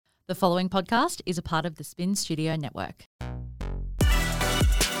The following podcast is a part of the Spin Studio Network.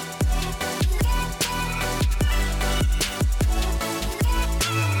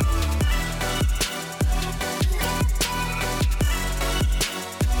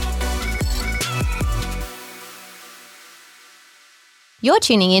 You're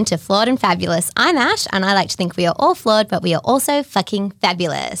tuning in to Flawed and Fabulous. I'm Ash, and I like to think we are all flawed, but we are also fucking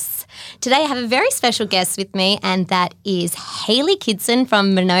fabulous. Today I have a very special guest with me, and that is Hayley Kidson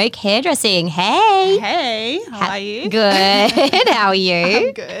from Minogue Hairdressing. Hey. Hey, how are you? Good. How are you?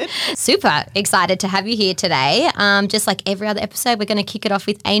 I'm good. Super excited to have you here today. Just like every other episode, we're going to kick it off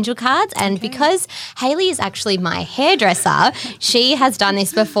with angel cards. And because Hayley is actually my hairdresser, she has done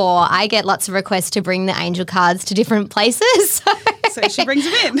this before. I get lots of requests to bring the angel cards to different places. So she brings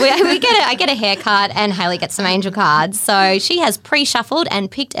them in. I get a haircut and Hayley gets some angel cards. So she has pre-shuffled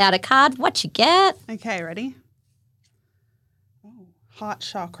and picked out a card. What you get? Okay, ready? Oh, heart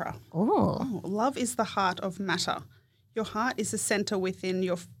chakra. Ooh. Oh, love is the heart of matter. Your heart is the center within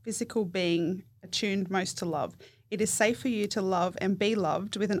your physical being, attuned most to love. It is safe for you to love and be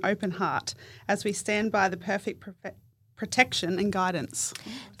loved with an open heart as we stand by the perfect protection and guidance.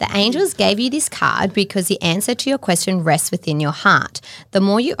 The angels gave you this card because the answer to your question rests within your heart. The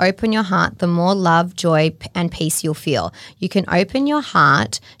more you open your heart, the more love, joy, and peace you'll feel. You can open your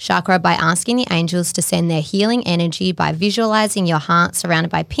heart chakra by asking the angels to send their healing energy by visualizing your heart surrounded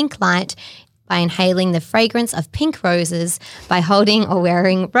by pink light, by inhaling the fragrance of pink roses, by holding or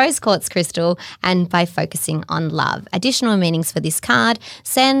wearing rose quartz crystal, and by focusing on love. Additional meanings for this card: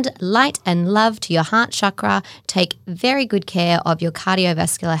 send light and love to your heart chakra, take very good care of your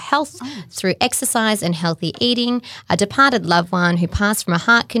cardiovascular health through exercise and healthy eating. A departed loved one who passed from a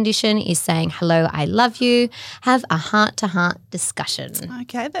heart condition is saying, hello, I love you. Have a heart-to-heart discussion.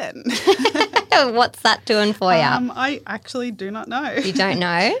 Okay then. What's that doing for you? I actually do not know. You don't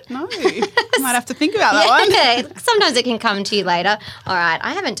know? No. Might have to think about that one. Yeah, sometimes it can come to you later. All right,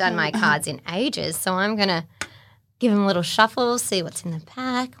 I haven't done my cards in ages, so I'm going to give them a little shuffle, see what's in the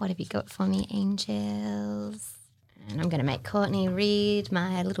pack. What have you got for me, angels? And I'm going to make Courtney read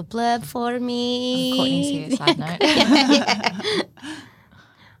my little blurb for me. Courtney's here, side note. Yeah.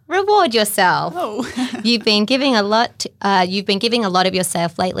 Reward yourself. Oh. You've been giving a lot of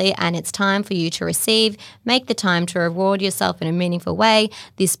yourself lately, and it's time for you to receive. Make the time to reward yourself in a meaningful way.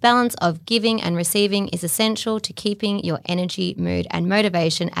 This balance of giving and receiving is essential to keeping your energy, mood, and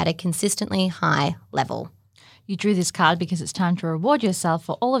motivation at a consistently high level. You drew this card because it's time to reward yourself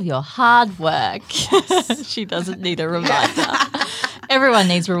for all of your hard work. She doesn't need a reminder. Everyone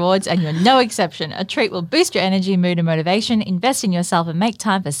needs rewards, and you're no exception. A treat will boost your energy, mood, and motivation. Invest in yourself and make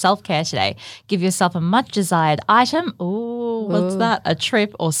time for self-care today. Give yourself a much-desired item. Ooh, what's that? A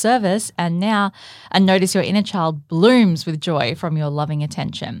trip or service. And notice your inner child blooms with joy from your loving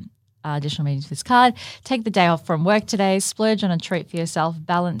attention. Additional meanings for this card: take the day off from work today, splurge on a treat for yourself,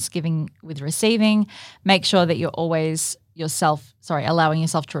 balance giving with receiving. Make sure that you're always allowing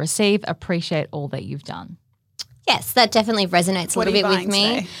yourself to receive. Appreciate all that you've done. Yes, that definitely resonates a What little are you bit with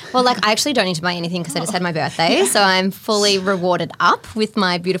buying me. today? Well, I actually don't need to buy anything because I just had my birthday, so I'm fully rewarded up with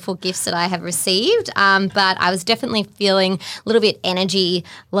my beautiful gifts that I have received. But I was definitely feeling a little bit energy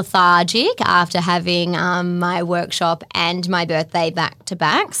lethargic after having my workshop and my birthday back to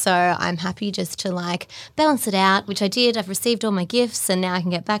back. So I'm happy just to balance it out, which I did. I've received all my gifts, and now I can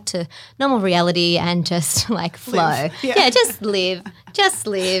get back to normal reality and just flow. Yeah. Just live.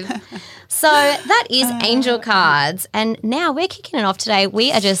 So that is angel cards, and now we're kicking it off today.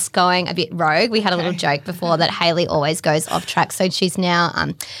 We are just going a bit rogue. We had a little joke before that Hayley always goes off track, so she's now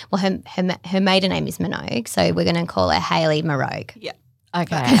her maiden name is Minogue, so we're going to call her Hayley Marogue. Yeah.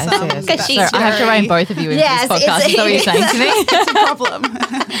 Okay, I see. she's So I have to remind both of you in Yes, this podcast. Is that what you're saying to me? It's a problem.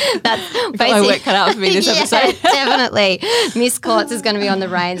 That's Got my work cut out for me this episode. Definitely. Miss Courts is going to be on the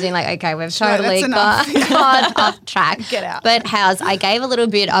reins being okay, we've totally that's enough. got off track. Get out. But I gave a little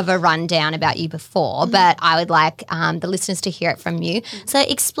bit of a rundown about you before, but I would like the listeners to hear it from you. So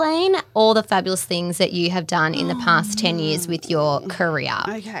explain all the fabulous things that you have done in the past 10 years with your career.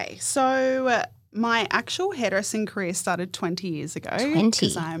 Okay, so my actual hairdressing career started 20 years ago. 20?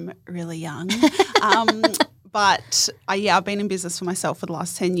 Because I'm really young. But I've been in business for myself for the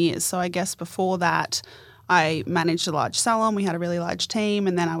last 10 years. So I guess before that, I managed a large salon. We had a really large team,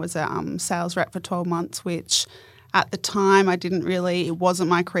 and then I was a sales rep for 12 months, which at the time it wasn't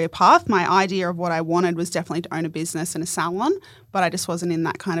my career path. My idea of what I wanted was definitely to own a business and a salon, but I just wasn't in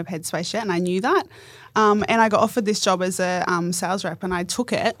that kind of headspace yet, and I knew that. And I got offered this job as a sales rep, and I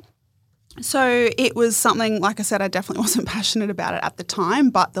took it. So it was something, like I said, I definitely wasn't passionate about it at the time,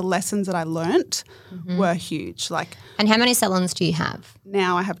 but the lessons that I learnt were huge. Like And how many salons do you have?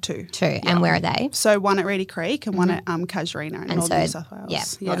 now I have 2. 2. And where are they? So one at Reedy Creek and one at Casuarina in Northern New South Wales.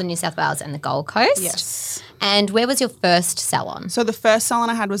 Yeah, Northern New South Wales and the Gold Coast. Yes. And where was your first salon? So the first salon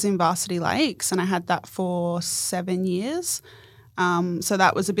I had was in Varsity Lakes and I had that for 7 years. So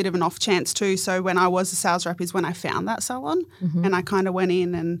that was a bit of an off chance too. So when I was a sales rep is when I found that salon and I kind of went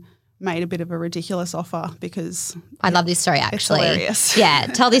in and made a bit of a ridiculous offer because I love this story actually. hilarious. Yeah,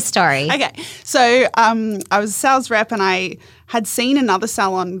 tell this story. Okay. So I was a sales rep and I had seen another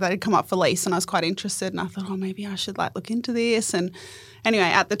salon that had come up for lease and I was quite interested and I thought, maybe I should like look into this. And anyway,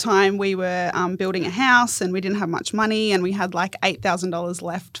 at the time we were building a house and we didn't have much money and we had like $8,000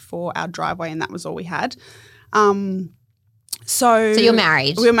 left for our driveway and that was all we had. So you're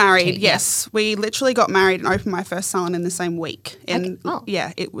married? We were married, Yeah. yes. We literally got married and opened my first salon in the same week. And Oh.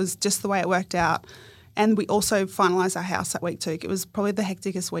 yeah, it was just the way it worked out. And we also finalised our house that week too. It was probably the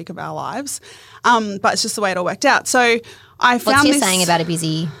hecticest week of our lives. But it's just the way it all worked out. So I found What's your this saying about a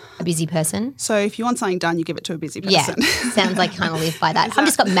busy person? So if you want something done, you give it to a busy Yeah, person. sounds like kind of live by that. I've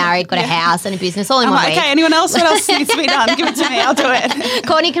just got married, got a house and a business all in I'm one like, week. okay, anyone else? What else needs to be done? Give it to me. I'll do it.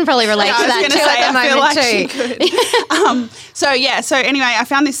 Courtney can probably relate to I was that going too to say, at the I feel moment like too. she could. So anyway, I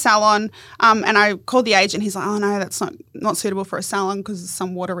found this salon and I called the agent. He's like, oh, no, that's not suitable for a salon because there's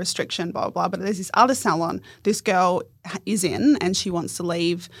some water restriction, blah, blah, blah. But there's this other salon this girl is in and she wants to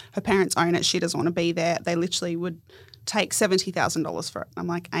leave. Her parents own it. She doesn't want to be there. They literally would take $70,000 for it. I'm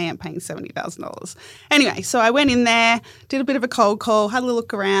like, I am paying $70,000. Anyway, so I went in there, did a bit of a cold call, had a little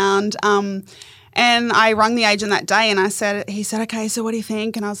look around, and I rung the agent that day and he said, okay, so what do you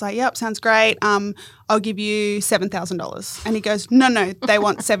think? And I was like, yep, sounds great. I'll give you $7,000. And he goes, no, they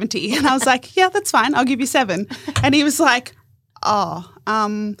want 70. And I was like, yeah, that's fine. I'll give you 7. And he was like,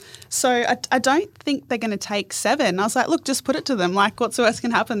 so I don't think they're going to take 7. I was like, look, just put it to them. Like, what's the worst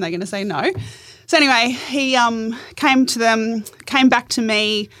can happen? They're going to say no. So anyway, he came back to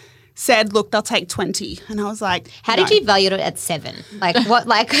me, said, look, they'll take 20. And I was like, How did you value it at 7? Like what?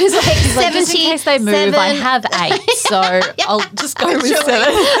 Like it was like 70. Just in case they move, I have 8, so I'll just go with 7. So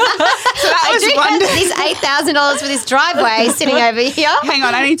that I was do wonderful. have this $8,000 for this driveway sitting over here. Hang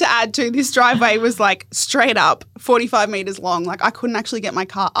on, I need to add too, this driveway was like straight up 45 metres long. Like I couldn't actually get my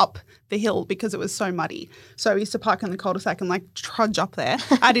car up the hill because it was so muddy. So I used to park in the cul-de-sac and like trudge up there.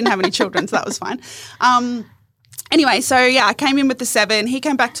 I didn't have any children, so that was fine. Anyway, so yeah, I came in with the 7. He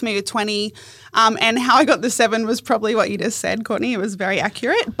came back to me with 20. And how I got the 7 was probably what you just said, Courtney. It was very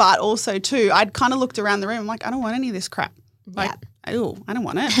accurate. But also too, I'd kind of looked around the room. I'm like, I don't want any of this crap. Like, oh, I don't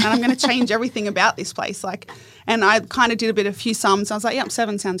want it. And I'm going to change everything about this place. Like, and I kind of did a few sums. I was like, yep,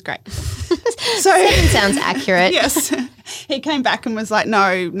 7 sounds great. So 7 sounds accurate. yes. He came back and was like,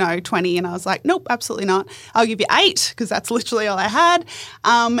 no, 20. And I was like, nope, absolutely not. I'll give you 8 because that's literally all I had.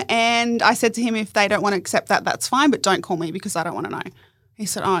 And I said to him, if they don't want to accept that, that's fine, but don't call me because I don't want to know. He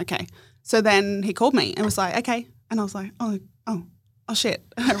said, oh, okay. So then he called me and was like, okay. And I was like, oh shit.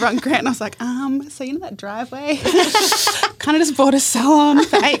 I rung Grant and I was like, so you know that driveway? Kind of just bought a salon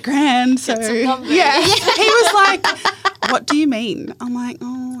for $8,000. So yeah. He was like, what do you mean? I'm like,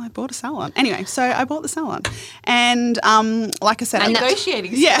 I bought a salon. Anyway, so I bought the salon. And like I said,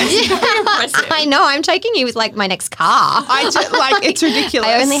 Negotiating. Yeah. Very impressive. I know. I'm taking you with like my next car. It's ridiculous.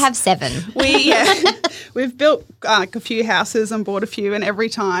 I only have 7. We've built like a few houses and bought a few, and every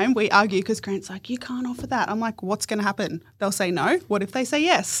time we argue because Grant's like, you can't offer that. I'm like, what's going to happen? They'll say no. What if they say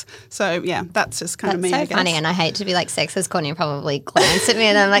yes? So yeah, that's just kind of me. That's so funny, and I hate to be like sexist. Courtney probably glanced at me,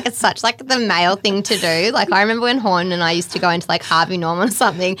 and I'm like, it's such like the male thing to do. Like I remember when Horn and I used to go into like Harvey Norman or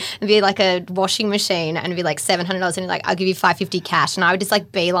something and be like a washing machine and it'd be like $700 and like, I'll give you $550 cash, and I would just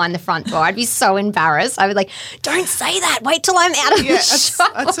like beeline the front door. I'd be so embarrassed. I would like, don't say that. Wait till I'm out of the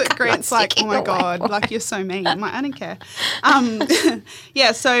shop. That's what Grant's like, oh my God, like you're so mean. I'm like, I don't care.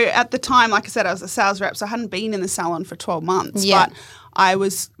 Yeah, so at the time, like I said, I was a sales rep, so I hadn't been in the salon for 12 months. Yeah. But I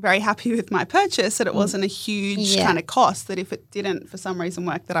was very happy with my purchase that it wasn't a huge kind of cost, that if it didn't for some reason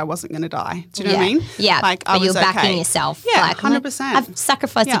work that I wasn't going to die. Do you know what I mean? Yeah, like but I was you're backing okay. yourself. Yeah, like, 100%. I've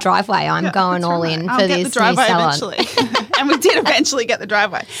sacrificed the driveway. I'm going all in I'll for get this the driveway new salon. eventually. And we did eventually get the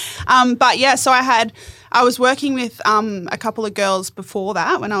driveway. But yeah, so I was working with a couple of girls before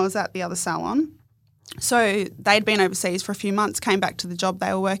that when I was at the other salon. So they'd been overseas for a few months, came back to the job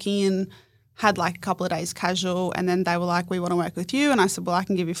they were working in, had like a couple of days casual, and then they were like, we want to work with you. And I said, well, I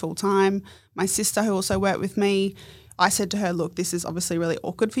can give you full time. My sister, who also worked with me, I said to her, look, this is obviously really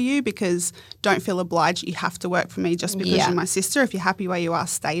awkward for you because don't feel obliged. You have to work for me just because you're my sister. If you're happy where you are,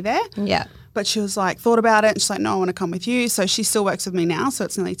 stay there. Yeah. But she was like, thought about it, and she's like, no, I want to come with you. So she still works with me now, so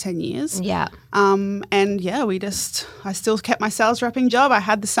it's nearly 10 years. Yeah. And yeah, I still kept my sales repping job. I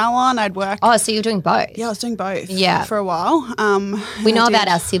had the salon, I'd work. Oh, so you're doing both? Yeah, I was doing both for a while. We know about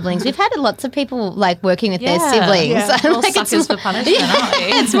our siblings. We've had lots of people like working with their siblings. Yeah. All suckers for punishment, aren't we?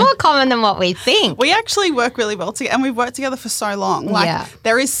 It's more common than what we think. We actually work really well together, and we've worked together for so long. Like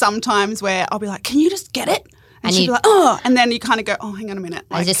there is some times where I'll be like, can you just get it? And she'd be like, oh, and then you kind of go, oh, hang on a minute.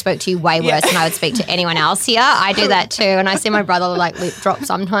 I just spoke to you way worse than I would speak to anyone else here. I do that too. And I see my brother like lip drop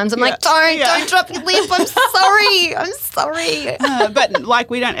sometimes. I'm like, don't drop your lip. I'm sorry. But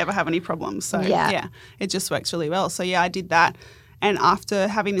like we don't ever have any problems. So yeah, it just works really well. So yeah, I did that. And after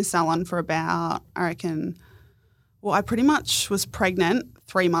having the salon for about, I reckon, I pretty much was pregnant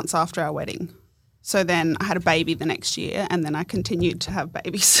 3 months after our wedding. So then I had a baby the next year, and then I continued to have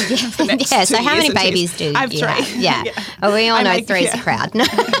babies. For the next so how many babies do you have? Yeah. Well, we all know three's a crowd. No.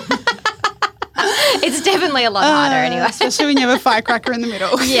 It's definitely a lot harder anyway. Especially when you have a firecracker in the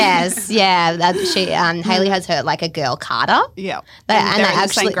middle. Yes, yeah. Hayley has her like a girl Carter. Yeah. And they're in the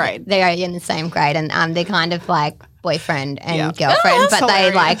same grade. They are in the same grade, and they're kind of like boyfriend and girlfriend, but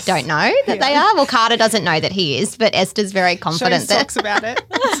hilarious. They like don't know that they are. Well, Carter doesn't know that he is, but Esther's very confident. She talks about it.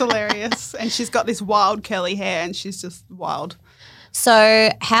 It's hilarious. And she's got this wild curly hair, and she's just wild.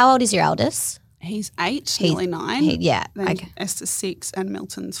 So how old is your eldest? He's 8, nearly 9. Then Esther's 6 and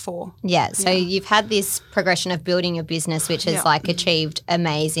Milton's 4. Yeah. So you've had this progression of building your business, which has like achieved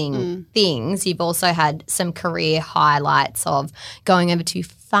amazing things. You've also had some career highlights of going over to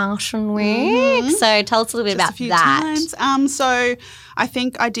Fashion Week. So tell us a little bit about that. Times. So I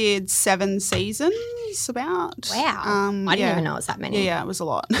think I did 7 seasons about. Wow. I didn't even know it was that many. Yeah, it was a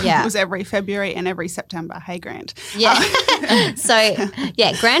lot. Yeah. It was every February and every September. Hey, Grant. Yeah. So,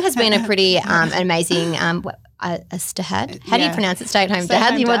 Grant has been a pretty amazing Estahad. How do you pronounce it? Stay-at-home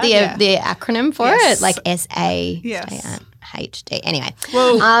dad. You want the acronym for it? Like S-A. Yes. HD. Anyway.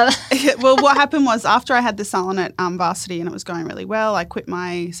 Well, what happened was after I had the salon at Varsity and it was going really well, I quit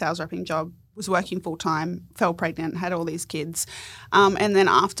my sales repping job, was working full-time, fell pregnant, had all these kids. And then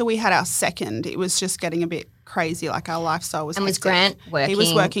after we had our second, it was just getting a bit crazy, like our lifestyle was hectic. Was Grant working? He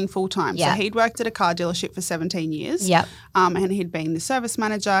was working full-time. Yeah. So he'd worked at a car dealership for 17 years. Yep. And he'd been the service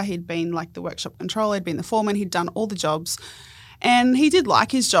manager, he'd been like the workshop controller, he'd been the foreman, he'd done all the jobs. And he did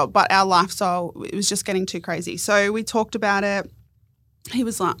like his job, but our lifestyle, it was just getting too crazy. So we talked about it. He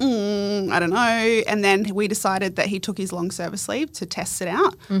was like, I don't know. And then we decided that he took his long service leave to test it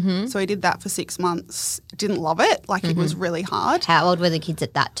out. Mm-hmm. So he did that for 6 months. Didn't love it. Like it was really hard. How old were the kids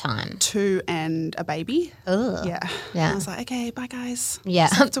at that time? 2 and a baby. Ugh. Yeah. I was like, okay, bye guys. Yeah.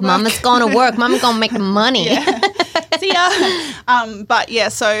 Mama's going to work. Mama's going to make money. See ya. But yeah,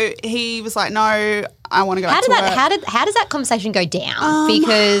 so he was like, no, I want to go back to work. How does that conversation go down?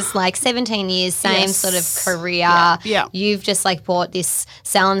 Because like 17 years, same sort of career. Yeah. You've just like bought this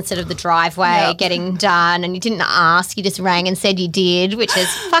salon instead of the driveway getting done, and you didn't ask. You just rang and said you did, which is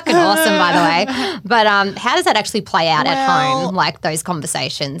fucking awesome, by the way. But how does that actually play out at home, like those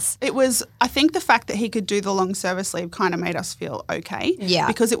conversations? It was, I think the fact that he could do the long service leave kind of made us feel okay. Yeah.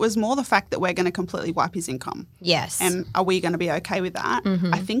 Because it was more the fact that we're going to completely wipe his income. Yes. And are we going to be okay with that?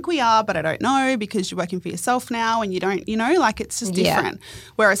 I think we are, but I don't know, because you're working for yourself now and you don't, like it's just different.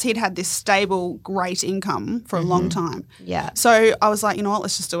 Whereas he'd had this stable, great income for a long time. Yeah. So I was like, you know what,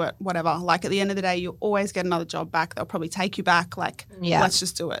 let's just do it, whatever. Like at the end of the day, you'll always get another job back. They'll probably take you back. Like, let's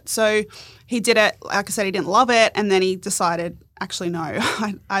just do it. So he did it. Like I said, he didn't love it. And then he decided, actually, no,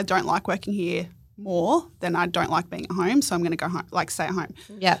 I don't like working here more than I don't like being at home. So I'm going to go home, like stay at home.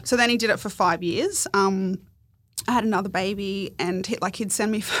 Yeah. So then he did it for 5 years. I had another baby, and he'd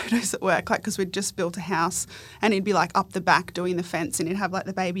send me photos at work, like because we'd just built a house, and he'd be like up the back doing the fence, and he'd have like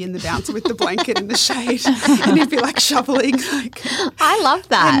the baby in the bouncer with the blanket in the shade, and he'd be like shoveling. Like, I love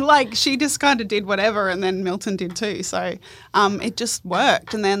that. And like she just kind of did whatever, and then Milton did too. So it just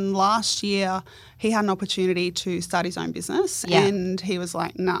worked. And then last year he had an opportunity to start his own business, and he was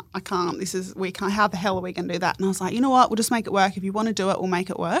like, "No, I can't. We can't. How the hell are we going to do that?" And I was like, "You know what? We'll just make it work. If you want to do it, we'll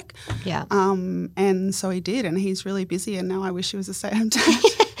make it work." Yeah. And so he did, and he's really busy. And now I wish he was a stay-at-home dad.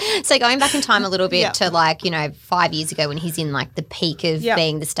 So going back in time a little bit to 5 years ago when he's in like the peak of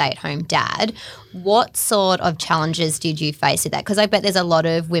being the stay-at-home dad, what sort of challenges did you face with that? Because I bet there's a lot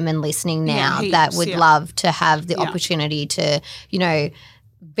of women listening now that would love to have the opportunity to,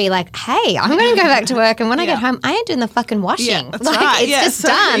 be like, hey, I'm going to go back to work, and when I get home, I ain't doing the fucking washing. Yeah, that's right. It's just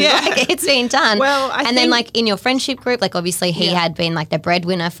done. Like, it's been done. Well, then like in your friendship group, like obviously he had been like the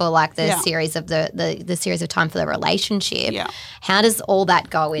breadwinner for like the series of the series of time for the relationship. Yeah. How does all that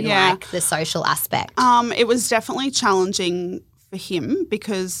go in like the social aspect? It was definitely challenging for him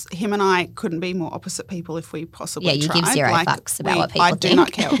because him and I couldn't be more opposite people if we possibly Yeah, you tried. give zero fucks about what people I think. do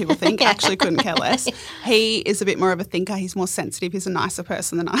not care what people think. Actually couldn't care less. He is a bit more of a thinker. He's more sensitive. He's a nicer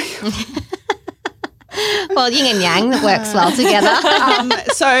person than I am. Well, yin and yang that works well together.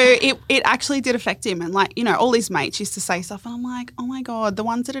 So it actually did affect him. And like, you know, all his mates used to say stuff and I'm like, oh my God, the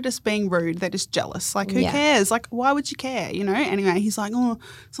ones that are just being rude, they're just jealous. Like, who cares? Like, why would you care? You know? Anyway, he's like, oh,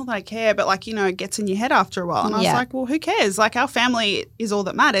 it's not that I care, but like, you know, it gets in your head after a while. And I was like, well, who cares? Like, our family is all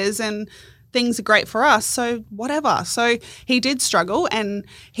that matters and things are great for us. So whatever. So he did struggle and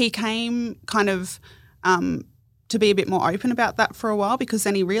he came kind of to be a bit more open about that for a while because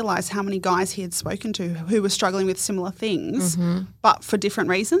then he realised how many guys he had spoken to who were struggling with similar things but for different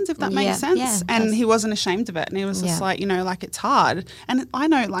reasons, if that makes sense. Yeah, and he wasn't ashamed of it and he was just like, you know, like it's hard. And I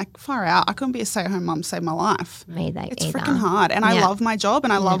know like far out, I couldn't be a stay-at-home mum to save my life. It's freaking hard. And I love my job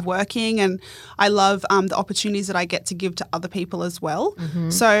and I love working and I love the opportunities that I get to give to other people as well.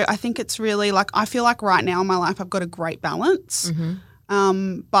 So I think it's really like I feel like right now in my life I've got a great balance.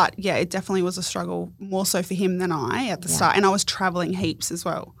 But yeah, it definitely was a struggle more so for him than I at the start. And I was traveling heaps as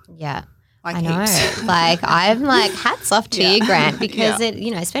well. Yeah. Like I know. heaps. Like I'm like hats off to you, Grant, because it,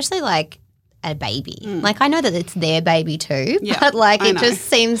 you know, especially like a baby. Like I know that it's their baby too, but like it just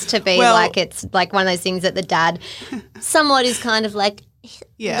seems to be like it's like one of those things that the dad somewhat is kind of like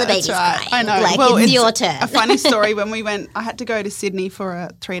the baby's crying. I know. Like well, it's your turn. A funny story when we went, I had to go to Sydney for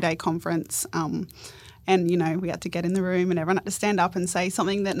a 3-day conference. And, you know, we had to get in the room and everyone had to stand up and say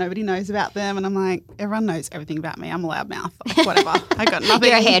something that nobody knows about them. And I'm like, everyone knows everything about me. I'm a loudmouth. Like, whatever. I got nothing.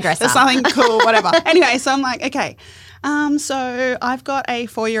 You're a hairdresser. There's nothing cool, whatever. Anyway, so I'm like, okay. So I've got a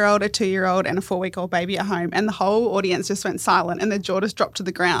 4-year-old, a 2-year-old and a 4-week-old baby at home. And the whole audience just went silent and their jaw just dropped to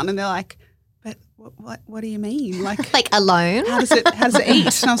the ground. And they're like, but what do you mean? Like alone? How does it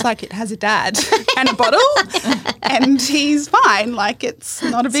eat? And I was like, it has a dad and a bottle and he's fine. Like it's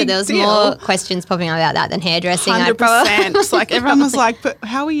not a big deal. So there was more questions popping up about that than hairdressing. 100%. Like everyone was like, but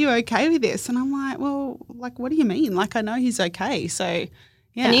how are you okay with this? And I'm like, well, like what do you mean? Like I know he's okay. So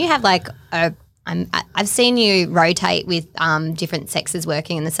yeah. And you have like I've seen you rotate with different sexes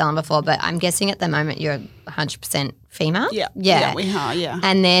working in the salon before, but I'm guessing at the moment you're 100% female. Yeah, we are. Yeah,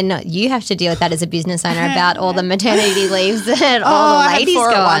 and then you have to deal with that as a business owner about all the maternity leaves that all the ladies I had 4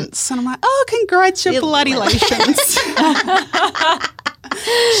 go at on. once, and I'm like, oh, congratulations.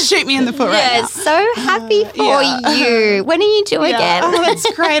 Shoot me in the foot right now. So happy for you. When are you due again? Oh,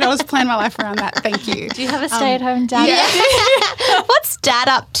 that's great. I was planning my life around that. Thank you. Do you have a stay-at-home dad? Yeah. What's Dad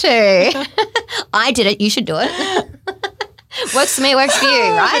up to? I did it. You should do it. Works for me, works for you,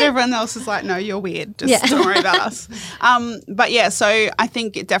 right? But everyone else is like, no, you're weird. Just don't worry about us. But yeah, so I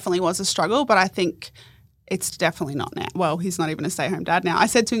think it definitely was a struggle, but I think it's definitely not now. Well, he's not even a stay-at-home dad now. I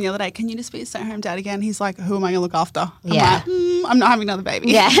said to him the other day, can you just be a stay-at-home dad again? He's like, who am I going to look after? I'm like, I'm not having another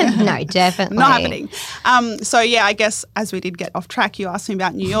baby. Yeah, no, definitely. Not happening. So yeah, I guess as we did get off track, you asked me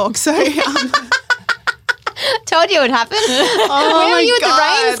about New York. So told you it would happen. Oh Where were you with the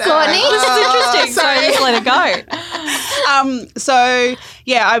reins, Courtney? This is interesting. So just let it go. So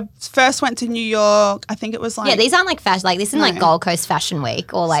yeah, I first went to New York. I think it was like these aren't like fashion. Like this isn't like Gold Coast Fashion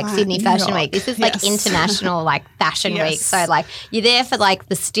Week or like Sydney New Fashion York. Week. This is like international like fashion week. So like you're there for like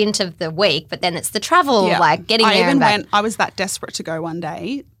the stint of the week, but then it's the travel, like getting there and back. I was that desperate to go one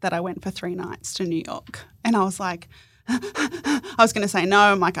day that I went for 3 nights to New York, and I was like, I was going to say no.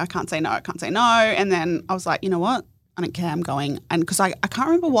 I'm like, I can't say no. And then I was like, you know what? I don't care. I'm going. And because I can't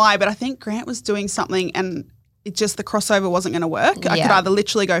remember why, but I think Grant was doing something and it just the crossover wasn't going to work. I could either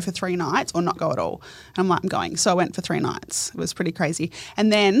literally go for 3 nights or not go at all. And I'm like, I'm going. So I went for 3 nights. It was pretty crazy.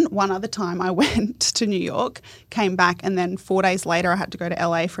 And then one other time I went to New York, came back, and then 4 days later I had to go to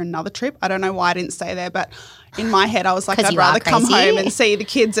LA for another trip. I don't know why I didn't stay there, but in my head I was like, I'd rather come home and see the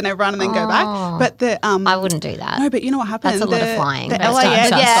kids and everyone and then go back. But I wouldn't do that. No, but you know what happened? That's a lot of flying. The That's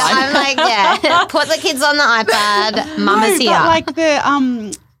LAX. I'm like, put the kids on the iPad. Mama's here. But like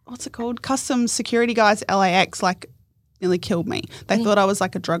the what's it called? Customs security guys at LAX nearly killed me. They thought I was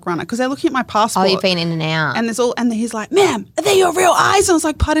like a drug runner because they're looking at my passport. Oh, you've been in and out. And he's like, ma'am, are they your real eyes? And I was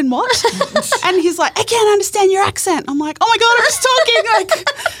like, pardon what? And he's like, I can't understand your accent. I'm like, oh my God, I'm just talking. Like,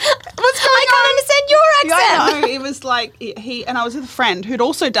 what's going on? I can't understand your accent. Yeah, I know. It was like and I was with a friend who'd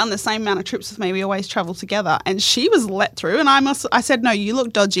also done the same amount of trips with me. We always travel together. And she was let through. And I said, no, you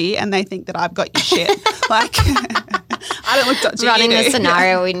look dodgy. And they think that I've got your shit. Like, I don't look dodgy. Running the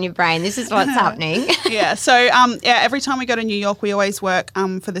scenario in your brain. This is what's happening. Yeah. So, every time we go to New York, we always work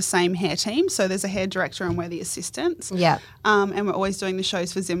for the same hair team. So there's a hair director and we're the assistants. Yeah. And we're always doing the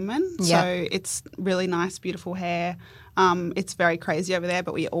shows for Zimmerman. Yeah. So it's really nice, beautiful hair. It's very crazy over there,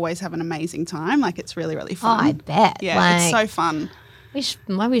 but we always have an amazing time. Like, it's really, really Oh, fun. I bet. Yeah, it's so fun.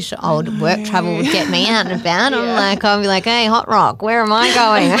 I wish old work travel would get me out and about. I'll be like, hey, Hot Rock, where am I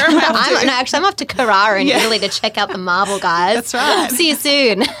going? I'm off to Carrara in Italy to check out the marble guys. That's right. See you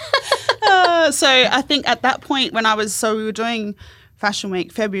soon. So I think at that point when we were doing Fashion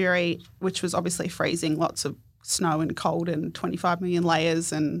Week, February, which was obviously freezing, lots of snow and cold and 25 million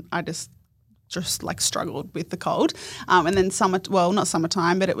layers, and I just like struggled with the cold. And then not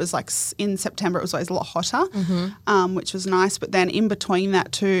summertime, but it was like in September it was always a lot hotter, which was nice. But then in between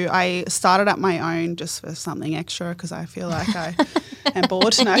that too, I started up my own just for something extra because I feel like I am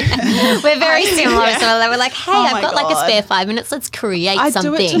bored. No. We're very similar. Yeah. So we're like, hey, I've got like a spare 5 minutes. Let's create something. I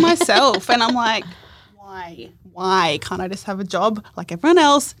do it to myself and I'm like, why can't I just have a job like everyone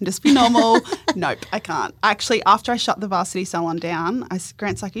else and just be normal? Nope, I can't. Actually, after I shut the Varsity Salon down,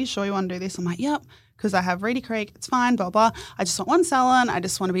 Grant's like, are you sure you want to do this? I'm like, yep, because I have Reedy Creek. It's fine, blah, blah. I just want one salon. I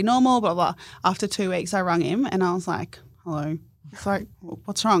just want to be normal, blah, blah. After 2 weeks, I rang him and I was like, hello. He's like,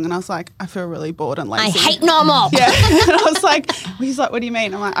 what's wrong? And I was like, I feel really bored and lazy. I hate normal. Yeah. And I was like, he's like, what do you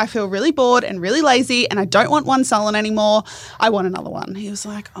mean? I'm like, I feel really bored and really lazy and I don't want one salon anymore. I want another one. He was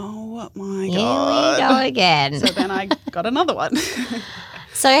like, oh my God. Here we go again. So then I got another one.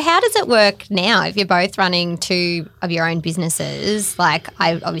 So how does it work now if you're both running two of your own businesses? Like,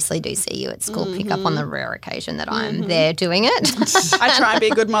 I obviously do see you at school pick up on the rare occasion that I'm there doing it. I try and be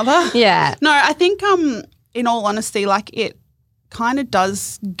a good mother. Yeah. No, I think in all honesty, like it kind of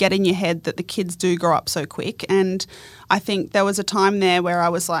does get in your head that the kids do grow up so quick. And I think there was a time there where I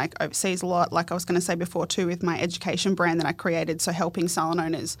was like overseas a lot, like I was going to say before too, with my education brand that I created. So helping salon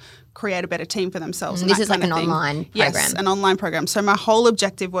owners create a better team for themselves. This is like an online program. Yes, an online program. So my whole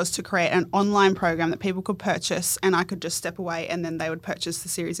objective was to create an online program that people could purchase and I could just step away and then they would purchase the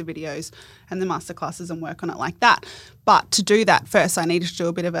series of videos and the masterclasses and work on it like that. But to do that, first I needed to do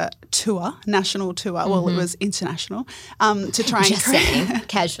a bit of a tour, national tour. Well, it was international, to try and Just saying,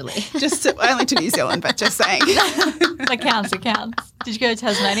 casually. only to New Zealand, but just saying. It counts. Did you go to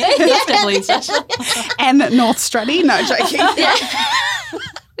Tasmania? That's definitely international. And North Stratty. No, joking.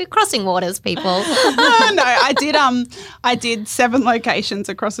 We're crossing waters, people. No, I did 7 locations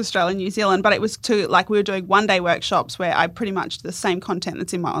across Australia and New Zealand, but it was we were doing one-day workshops where I pretty much the same content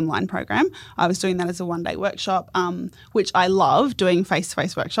that's in my online program. I was doing that as a one-day workshop, which I love doing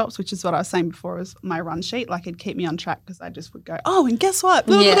face-to-face workshops, which is what I was saying before was my run sheet. Like it'd keep me on track because I just would go, oh, and guess what?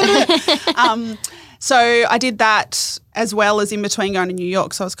 Yeah. So I did that as well as in between going to New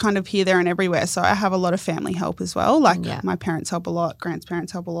York. So I was kind of here, there and everywhere. So I have a lot of family help as well. Like my parents help a lot, Grant's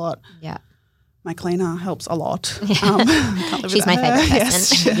parents help a lot. Yeah. My cleaner helps a lot. She's my favourite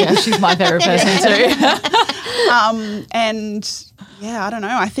person. Yes. Yeah, she's my favourite person too. And yeah, I don't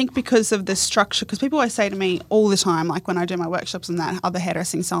know. I think because of the structure, because people always say to me all the time, like when I do my workshops and that, other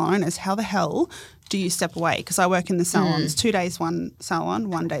hairdressing salon owners, how the hell do you step away? Because I work in the salons, 2 days one salon,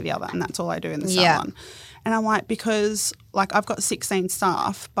 1 day the other, and that's all I do in the salon. And I'm like, because like I've got 16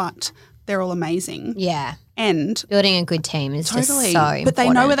 staff, but they're all amazing. Yeah. And building a good team is just so important. But they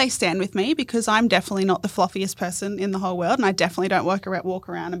know where they stand with me because I'm definitely not the fluffiest person in the whole world, and I definitely don't walk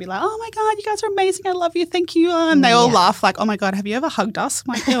around and be like, oh my God, you guys are amazing, I love you, thank you. And they all laugh like, oh my God, have you ever hugged us?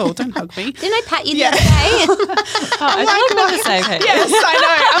 I'm like, ew, don't hug me. Didn't I pat you the other day? I feel like the same. Yes, I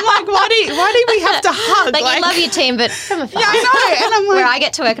know. I'm like, why do we have to hug? Like, I love your team, but from afar. Yeah, I know. And I'm like, where I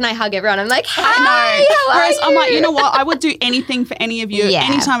get to work and I hug everyone, I'm like, hi, I know. Whereas how are I'm like, you? you know what? I would do anything for any of you Yeah.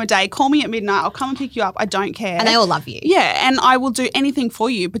 any time of day. Call me at midnight. I'll come and pick you up. I don't care. And they all love you. Yeah, and I will do anything for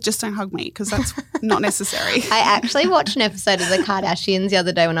you, but just don't hug me because that's not necessary. I actually watched an episode of The Kardashians the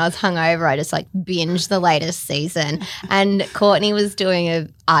other day when I was hungover. I just like binged the latest season, and Courtney was doing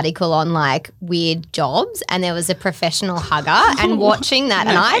an article on like weird jobs, and there was a professional hugger. And watching that,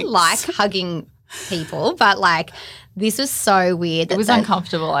 and I like hugging people, but like this was so weird. It was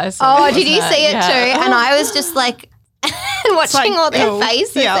uncomfortable. I saw. Oh, did you see it too? And I was just like watching like, all their ew.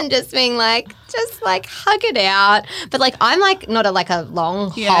 faces and just being like, just like hug it out. But like I'm like not a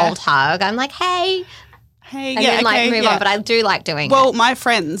long hold hug. I'm like, hey, and then like move on. But I do like doing it. Well, my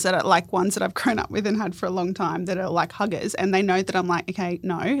friends that are like ones that I've grown up with and had for a long time that are like huggers, and they know that I'm like, okay,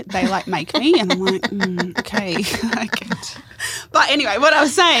 no, they like make me, and I'm like, okay. But anyway, what I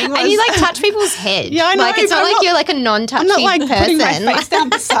was saying was, and you like touch people's head. Yeah, I know. Like it's not but like you're like a non-touchy I'm not like person. putting my face down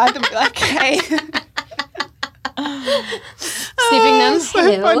beside them, and be like, hey. Sniffing them. So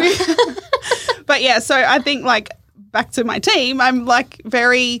Hello. funny. But yeah, so I think like back to my team, I'm like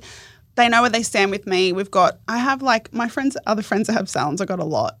they know where they stand with me. I have like my other friends that have salons, I got a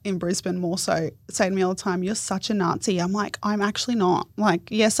lot in Brisbane more so, say to me all the time, you're such a Nazi. I'm like, I'm actually not. Like,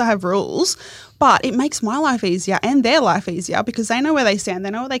 yes, I have rules, But it makes my life easier and their life easier because they know where they stand.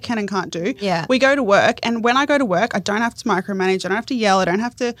 They know what they can and can't do. Yeah. We go to work, and when I go to work, I don't have to micromanage. I don't have to yell. I don't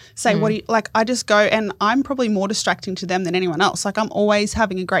have to say, what do you, like, I just go, and I'm probably more distracting to them than anyone else. Like, I'm always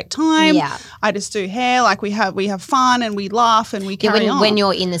having a great time. Yeah. I just do hair. Like, we have fun and we laugh and we carry on. When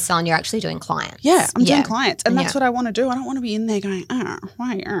you're in the salon, you're actually doing clients. Yeah, I'm doing clients, and that's Yeah. what I want to do. I don't want to be in there going,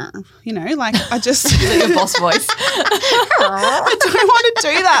 why, you know, like I just Your boss voice. I don't want to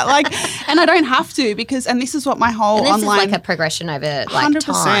do that, like, and I don't have to because, and this is what my whole And this online is like a progression over like 100%.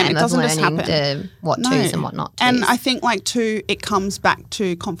 time It of doesn't just learning happen. the what No. to's and what not to's. And I think like too, it comes back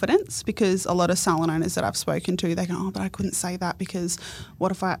to confidence because a lot of salon owners that I've spoken to, they go, oh, but I couldn't say that because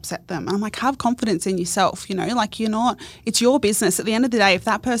what if I upset them? And I'm like, have confidence in yourself, you know, like it's your business. At the end of the day, if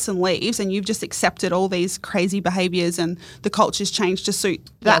that person leaves and you've just accepted all these crazy behaviours and the culture's changed to suit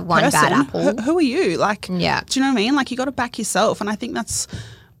that one person, bad apple. who are you? Like, Yeah. do you know what I mean? Like you got to back yourself. And I think that's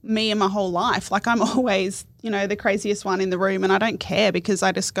me in my whole life. Like I'm always, you know, the craziest one in the room and I don't care because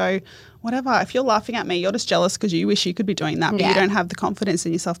I just go, whatever. If you're laughing at me, you're just jealous because you wish you could be doing that, but Yeah. you don't have the confidence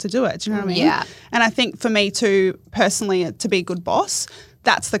in yourself to do it. Do you know what I mean? Yeah. And I think for me too, personally, to be a good boss,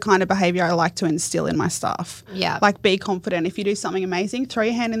 that's the kind of behaviour I like to instill in my staff. Yeah. Like be confident. If you do something amazing, throw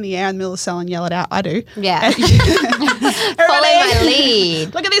your hand in the air in the middle of the cell and yell it out. I do. Yeah. Follow Everybody, my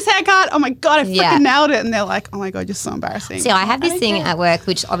lead. look at this haircut. Oh my God, I freaking Yeah. nailed it. And they're like, oh my God, you're so embarrassing. See, I have this don't thing care. at work,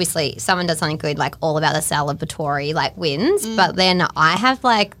 which obviously someone does something good, like all about the celebratory, like wins. Mm. But then I have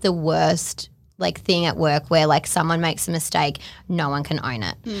like the worst like thing at work where like someone makes a mistake, no one can own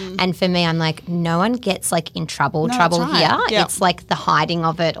it. And for me, I'm like, no one gets like in trouble Mm. No, that's right. here. Yep. It's like the hiding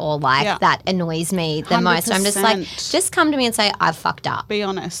of it or like Yeah. that annoys me the most. I'm just like, 100%. just come to me and say, I've fucked up. Be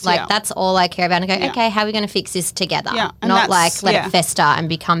honest. Like yeah. that's all I care about. And go, Yeah. okay, how are we going to fix this together? Yeah, and Not like that's- let yeah. it fester and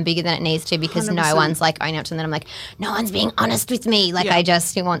become bigger than it needs to because no 100%. one's like owning up to it. And then I'm like, no one's being honest with me. Like Yeah. I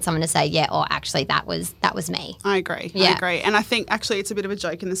just want someone to say, yeah, or actually that was me. I agree. I Yeah. agree. And I think actually it's a bit of a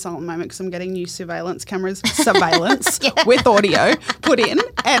joke in the silent moment because I'm getting new surveillance with audio put in.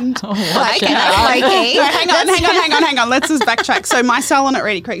 And Watch Okay, out. Loki. No, hang on. Let's just backtrack. So my salon at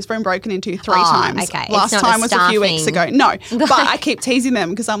Reedy Creek's been broken into 3 times. okay. It's Last not the time was a few weeks ago. staffing. No, but I keep teasing them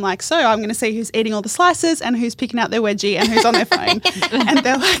because I'm like, so I'm going to see who's eating all the slices and who's picking out their wedgie and who's on their phone. And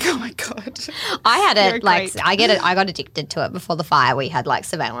they're like, oh my God. I had You're it like great. I got addicted to it before the fire. We had like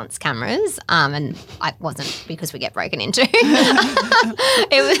surveillance cameras, and I wasn't because we get broken into.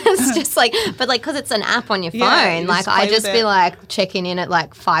 It was just like, but like because it's an app on your phone, Yeah, you like just I play just with be it. like checking in at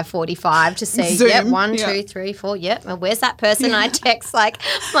like 5:45 to see, Zoom, yep, 1, yeah. 2, 3, 4, yep. Well, where's that person? I text like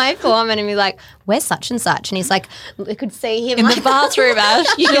my foreman and be like, where's such and such? And he's like, we could see him In like, the bathroom, Ash.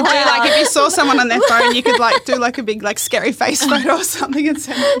 You could do like if you saw someone on their phone, you could like do like a big like scary face photo or something and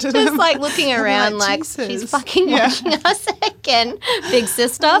send it to them. just like looking I'd be around like Jesus. she's fucking Yeah. watching us again, big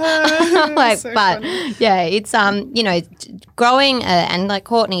sister. Like, so but funny. yeah, it's you know, growing and like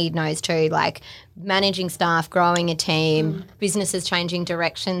Courtney knows too, like managing staff, growing a team, businesses changing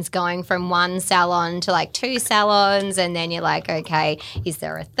directions, going from one salon to like 2 salons, and then you're like, okay, is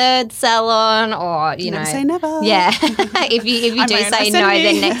there a 3rd salon or you Never know, say never. yeah. if you I'm do my own say worst no,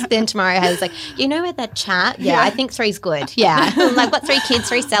 enemy. then tomorrow has like, you know, at that chat, yeah, I think 3's good, yeah. Like got 3 kids,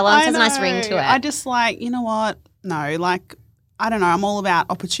 3 salons, has a nice ring to know. it. I just like, you know what? No, like, I don't know. I'm all about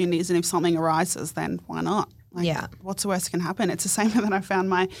opportunities, and if something arises, then why not? Like, Yeah. what's the worst that can happen? It's the same that I found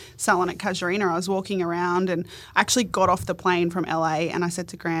my salon at Casuarina. I was walking around and I actually got off the plane from LA and I said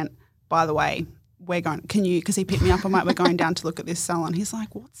to Grant, by the way, we're going, can you, because he picked me up, I'm like, we're going down to look at this salon. He's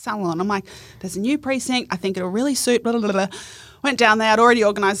like, what salon? I'm like, there's a new precinct. I think it'll really suit, blah, blah, blah, blah. Went down there. I'd already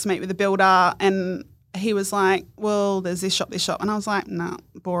organised to meet with the builder and he was like, well, there's this shop. And I was like, no,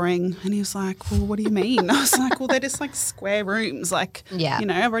 boring. And he was like, well, what do you mean? I was like, well, they're just like square rooms. Like, Yeah. you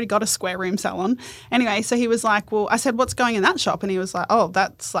know, I've already got a square room salon. Anyway, so he was like, well, I said, what's going in that shop? And he was like, oh,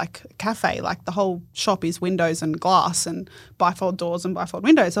 that's like a cafe. Like the whole shop is windows and glass and bifold doors and bifold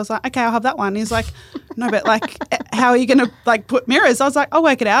windows. I was like, okay, I'll have that one. He's like, no, but like, how are you going to like put mirrors? I was like, I'll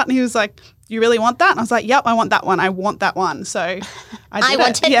work it out. And he was like, you really want that? And I was like, yep, I want that one. I want that one. So I did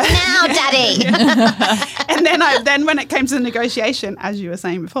want it Yeah. now, Daddy. And then when it came to the negotiation, as you were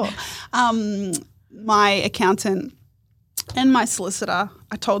saying before, my accountant and my solicitor,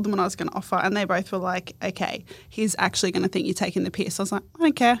 I told them what I was going to offer, and they both were like, okay, he's actually going to think you're taking the piss. I was like, I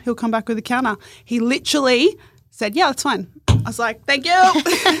don't care. He'll come back with a counter. He literally said, yeah, that's fine. I was like, thank you.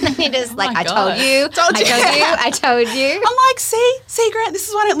 He just like, my I God. told you. I told you. I'm like, see, Grant, this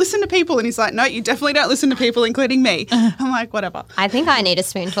is why I don't listen to people. And he's like, no, you definitely don't listen to people, including me. I'm like, whatever. I think I need a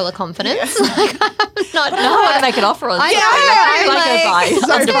spoonful of confidence. Like, I'm not. No, I want to make an offer on I this. know, Like a like, buy.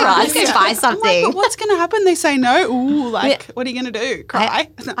 so Surprise. let's buy I'm something. like, but what's going to happen? They say no. Ooh, like, what are you going to do? Cry?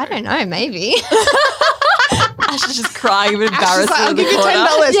 I don't know, maybe. Ash is just crying with She's embarrassment like, I'll in the give you corner.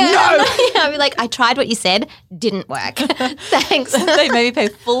 $10. No. I'll be like, I tried what you said, didn't work. Thanks. They maybe pay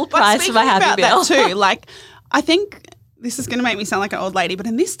full But price for my speaking Happy about Meal. that too, like, I think this is going to make me sound like an old lady, but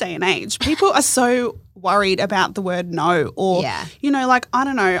in this day and age, people are so worried about the word no or, Yeah. you know, like, I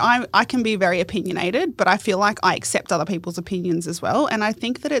don't know, I can be very opinionated, but I feel like I accept other people's opinions as well. And I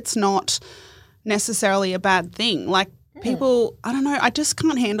think that it's not necessarily a bad thing. Like, people, I don't know, I just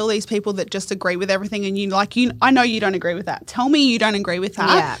can't handle these people that just agree with everything and I know you don't agree with that. Tell me you don't agree with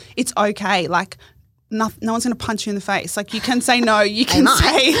that. Yeah. It's okay. Like, no one's going to punch you in the face. Like, you can say no, you can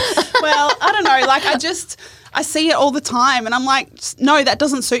say, well, I don't know, like, I see it all the time and I'm like, no, that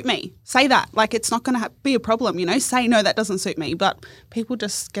doesn't suit me. Say that. Like, it's not going to be a problem, you know? Say, no, that doesn't suit me. But people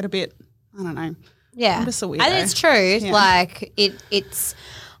just get a bit, I don't know. Yeah. I'm just a weirdo. And it's true. Yeah. Like, it's,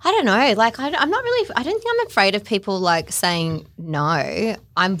 I don't know. Like, I'm not really, I don't think I'm afraid of people, like, saying no.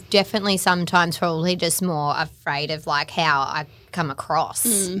 I'm definitely sometimes probably just more afraid of, like, how I come across.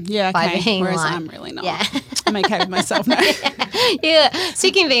 Yeah, by okay. being Whereas like- I'm really not. Yeah. I'm okay with myself now. Yeah.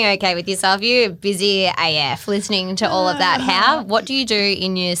 Speaking of being okay with yourself, you're busy AF listening to all of that. What do you do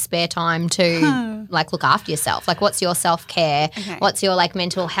in your spare time to like look after yourself? Like, what's your self-care? Okay. What's your like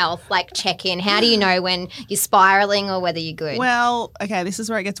mental health like check-in? How do you know when you're spiraling or whether you're good? Well, okay, this is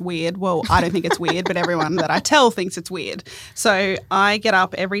where it gets weird. Well, I don't think it's weird, but everyone that I tell thinks it's weird. So I get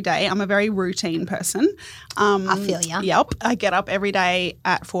up every day. I'm a very routine person. I feel ya. Yep. I get up every day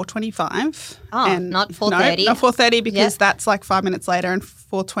at 4:25. Oh, not 4:30? No, not 4:30 because Yep. that's like 5 minutes later and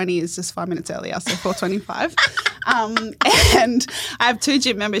 4:20 is just 5 minutes earlier, so 4:25. And I have 2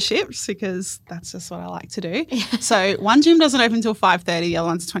 gym memberships because that's just what I like to do. So one gym doesn't open until 5:30, the other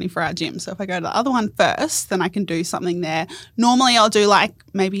one's a 24-hour gym. So if I go to the other one first, then I can do something there. Normally I'll do like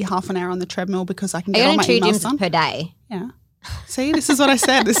maybe half an hour on the treadmill because I can Are get you all my doing 2 emails gyms done. per day? Yeah. See, this is what I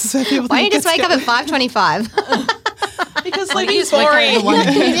said. This is where people Why don't you think just wake it's up at 5:25? because Why don't living you just wake up in the boring.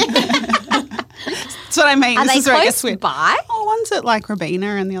 one- That's what I mean. Are this they is where it close gets weird. by? Oh, one's at like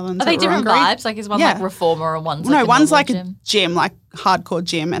Rabina and the other one's Are they at different Wurrungeree. vibes? Like, is one Yeah. like reformer and one's No, like a one's normal like gym? a gym, like hardcore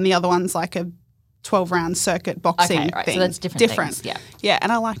gym, and the other one's like a 12-round circuit boxing Okay, right. So thing. that's different things, yeah. Yeah,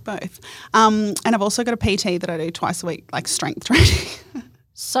 and I like both. And I've also got a PT that I do twice a week, like strength training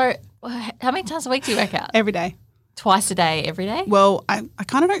So, how many times a week do you work out? every day. Twice a day, every day? Well, I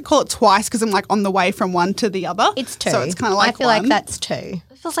kind of don't call it twice because I'm like on the way from one to the other. It's 2. So it's kind of like I feel one. like that's 2.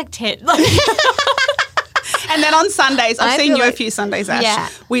 It feels like 10. And then on Sundays, I I've seen feel you a like- few Sundays, Ash. Yeah.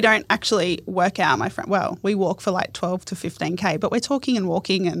 We don't actually work out, my friend. Well, we walk for like 12 to 15K, but we're talking and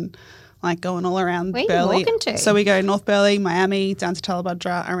walking and like going all around Where are you Burleigh. walking to? So we go North Burleigh, Miami, down to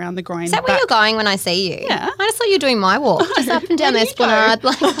Talabudra, around the Groin. Is that where you're going when I see you? Yeah. I just thought you were doing my walk, just up and down the Where do you go? Esplanade,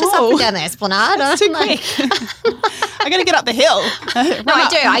 like just up Oh. and down the Esplanade. That's I'm too like- quick. I got to get up the hill. No, I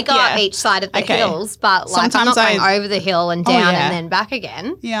do. I go up each side of the Okay. hills, but like I'm Sometimes not going I- over the hill and Oh, down yeah. and then back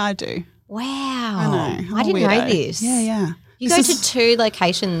again. Yeah, I do. Wow. I know. I didn't know Weirdo. this. Yeah, yeah. You This go is- to 2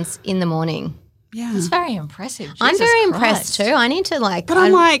 locations in the morning. Yeah. It's very impressive. I'm Jesus very Christ. impressed too. I need to like. But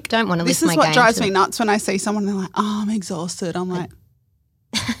I'm like, don't want to this lift is my what game drives to- me nuts when I see someone and they're like, oh, I'm exhausted. I'm like,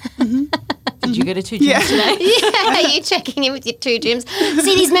 Did you go to 2 gyms Yeah. today? Yeah, are you checking in with your 2 gyms?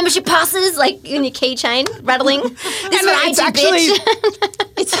 See these membership passes like in your keychain rattling. This is what I it's do, actually bitch.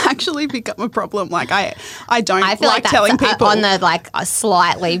 it's actually become a problem. Like I don't I feel like that's telling people on the like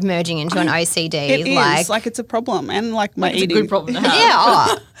slightly merging into an OCD. it is like it's a problem and like my It's a eating. good problem to have.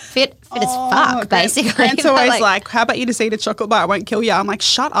 yeah, fit as fuck, basically. Grant's But, always like, how about you just eat a chocolate bar? I won't kill you. I'm like,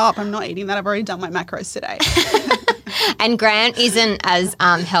 shut up. I'm not eating that. I've already done my macros today. and Grant isn't as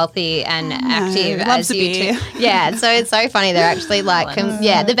healthy and active loves as a you beer. two. Yeah, so it's so funny. They're actually like,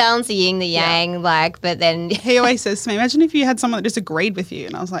 the balance of yin, the yang, like, but then He always says to me, imagine if you had someone that just agreed with you.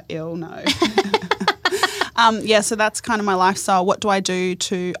 And I was like, ew, no. Yeah, so that's kind of my lifestyle. What do I do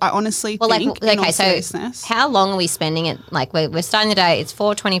to, I honestly well, like, think, in all okay, so seriousness, how long are we spending it? Like, we're starting the day. It's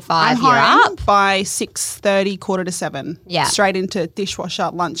 4:25. I'm You're home up. by 6:30, 6:45. Yeah. Straight into dishwasher,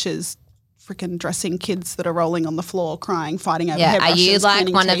 lunches, freaking dressing kids that are rolling on the floor, crying, fighting over Yeah, are hairbrushes, you like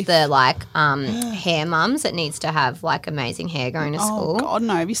cleaning one teeth. of the like hair mums that needs to have like amazing hair going to school? Oh, God,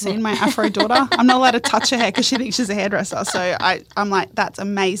 no. Have you seen my Afro daughter? I'm not allowed to touch her hair because she thinks she's a hairdresser. So I'm like, that's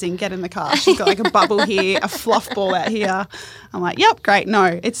amazing. Get in the car. She's got like a bubble here, a fluff ball out here. I'm like, yep, great.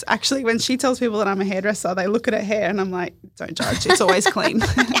 No, it's actually when she tells people that I'm a hairdresser, they look at her hair and I'm like, don't judge. It's always clean.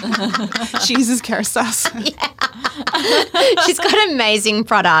 She uses Kerastase. She's got amazing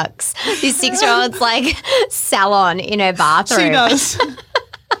products. This 6-year-old's like salon in her bathroom. She does.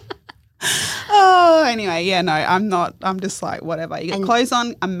 Oh, anyway, yeah, no, I'm not. I'm just like, whatever. You get clothes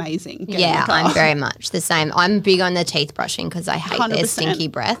on, amazing. Get in Yeah, the car. I'm very much the same. I'm big on the teeth brushing because I hate their 100%. stinky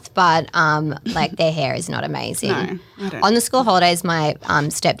breath, but like their hair is not amazing. No, I don't. On the school holidays, my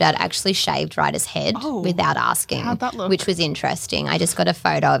stepdad actually shaved Ryder's head Oh, without asking, how'd that look? which was interesting. I just got a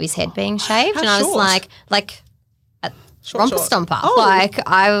photo of his head being shaved, How and I was short? like a Short, romper short. stomper. Oh. Like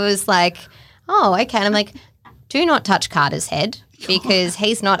I was like, oh, okay. And I'm like, do not touch Carter's head. Because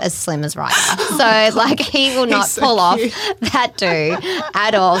he's not as slim as Ryder. So, like, he will not so pull cute. off that do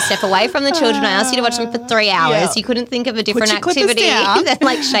at all. Step away from the children. I asked you to watch them for 3 hours. Yeah. You couldn't think of a different your clippers activity down. than,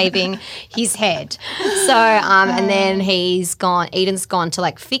 like, shaving his head. So, and then Eden's gone to,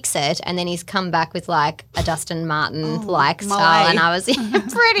 like, fix it. And then he's come back with, like, a Dustin Martin, like, style. Malay. And I was,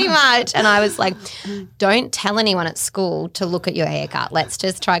 pretty much. And I was like, don't tell anyone at school to look at your haircut. Let's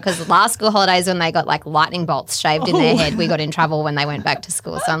just try. Because last school holidays when they got, like, lightning bolts shaved in their head, we got in trouble when they went back to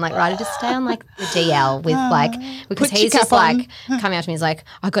school. So I'm like, right, just stay on like the DL with like, because Put your he's just cap on. like coming up to me, he's like,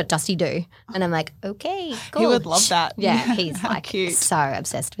 I got Dusty Do. And I'm like, okay, cool. He would love that. Yeah, he's How like cute. so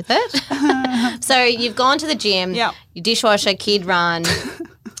obsessed with it. So you've gone to the gym, Yep. your dishwasher, kid run.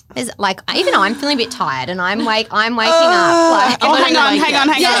 There's like, even I'm feeling a bit tired and I'm waking up. Like, Oh, hang on.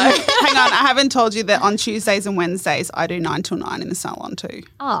 Yeah. Hang on. I haven't told you that on Tuesdays and Wednesdays I do 9 till 9 in the salon too.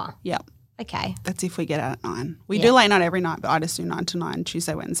 Oh, Yep. okay. That's if we get out at 9. We Yeah. do late night every night, but I just do 9 to 9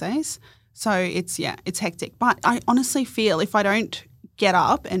 Tuesday, Wednesdays. So it's hectic. But I honestly feel if I don't get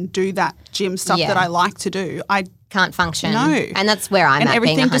up and do that gym stuff Yeah. that I like to do, I Can't function. No. And that's where I'm And at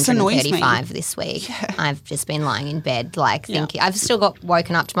being everything just annoys me. 135 this week. I've just been lying in bed like thinking. I've still got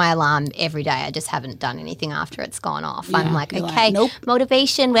woken up to my alarm every day. I just haven't done anything after it's gone off. I'm like, you're like, okay, nope.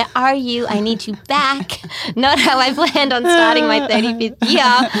 motivation, where are you? I need you back. Not how I planned on starting my 35th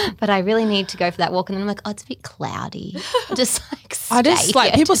year, but I really need to go for that walk. And then I'm like, oh, it's a bit cloudy. Just like I just stay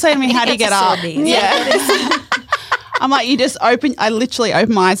like here people say to me, how do you get up? Yeah. I'm like, I literally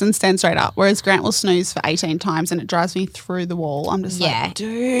open my eyes and stand straight up. Whereas Grant will snooze for 18 times and it drives me through the wall. I'm just Yeah. like,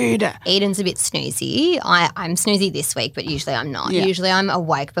 dude. Eden's a bit snoozy. I'm snoozy this week, but usually I'm not. Yeah. Usually I'm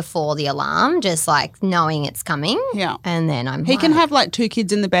awake before the alarm, just like knowing it's coming. Yeah. And then I'm He can like, have like 2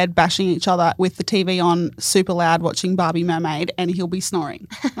 kids in the bed bashing each other with the TV on super loud watching Barbie Mermaid and he'll be snoring.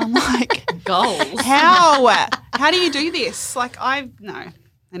 I'm like, Goals. how do you do this? Like no.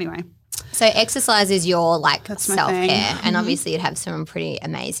 Anyway. So exercise is your like That's my self-care. thing. Mm-hmm. And obviously you'd have some pretty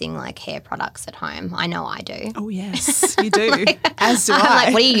amazing like hair products at home. I know I do. Oh, yes, you do. As do I'm I.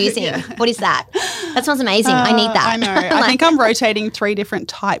 like, what are you using? What is that? That smells amazing. I need that. I know. I think I'm rotating 3 different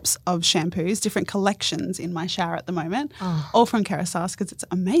types of shampoos, different collections in my shower at the moment, all from Kerastase because it's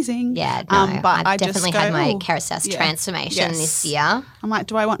amazing. Yeah, no, but I I've just definitely go, had my "Oh, Kerastase yeah, transformation yes." this year. I'm like,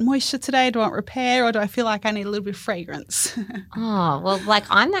 do I want moisture today? Do I want repair? Or do I feel like I need a little bit of fragrance? Oh, well, like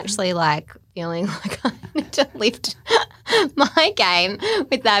I'm actually like feeling like I need to lift my game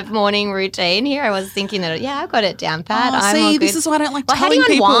with that morning routine. Here I was thinking that, yeah, I've got it down pat. I'm all see, good. this is why I don't like Well, how do telling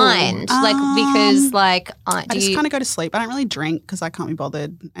you people. unwind? Like, because like, I just kind of go to sleep. I don't really drink because I can't be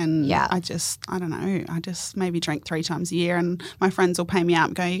bothered. And Yeah. I don't know. I just maybe drink 3 times a year and my friends will pay me out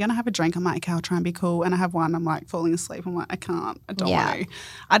and go, you're going to have a drink? I'm like, okay, I'll try and be cool. And I have one. I'm like falling asleep. I'm like, I can't. I don't Yeah. want to.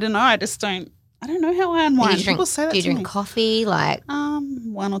 I don't know. I don't know how I unwind. do you drink, People say that do you to drink me. coffee? Like,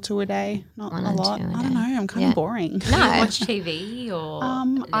 1 or 2 a day. Not One a or lot. 2 a I don't day. know. I'm kind Yeah. of boring. Do you no. watch TV or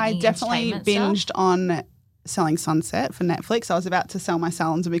I any definitely entertainment stuff? binged on Selling Sunset for Netflix. I was about to sell my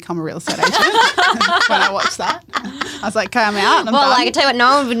salons and become a real estate agent when I watched that. I was like, okay, I'm out. And I'm well, done. like I tell you what,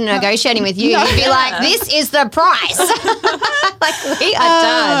 no one would be negotiating with you. No. You'd be like, this is the price. Like, we are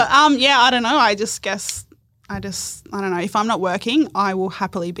done. Yeah, I don't know. I just guess I don't know. If I'm not working, I will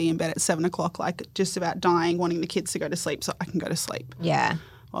happily be in bed at 7 o'clock, like just about dying, wanting the kids to go to sleep so I can go to sleep. Yeah.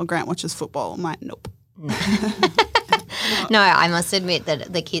 While Grant watches football, I'm like, nope. No, I must admit that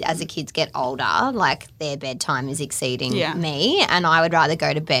as the kids get older, like their bedtime is exceeding Yeah. me, and I would rather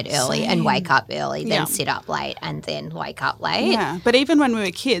go to bed early and wake up early than Yeah. sit up late and then wake up late. Yeah, but even when we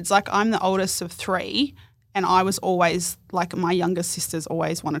were kids, like I'm the oldest of 3 and I was always, like my younger sisters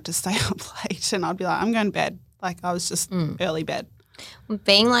always wanted to stay up late and I'd be like, I'm going to bed. Like I was just early bed.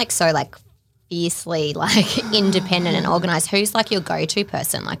 Being like so like fiercely like independent and organized. Who's like your go-to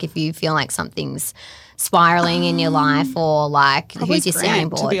person? Like if you feel like something's spiraling in your life, or like who's your sounding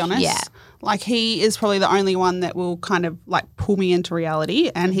board? To be honest. Yeah. Like he is probably the only one that will kind of like pull me into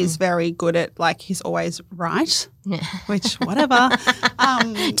reality, and he's very good at like he's always right, which whatever.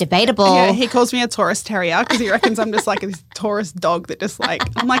 Debatable. Yeah, he calls me a Taurus terrier because he reckons I'm just like this Taurus dog that just like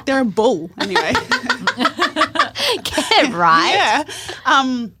I'm like they're a bull anyway. Get it right.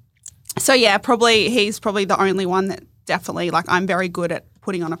 Yeah. So yeah, he's probably the only one that definitely like I'm very good at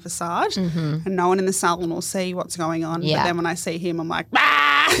putting on a facade, and no one in the salon will see what's going on. Yeah. But then when I see him, I'm like, ah!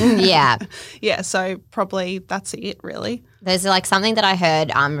 Yeah. Yeah, so probably that's it, really. There's like something that I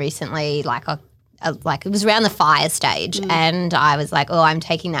heard recently, like it was around the fire stage, and I was like, oh, I'm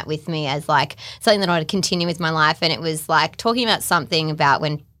taking that with me as like something that I want to continue with my life. And it was like talking about something about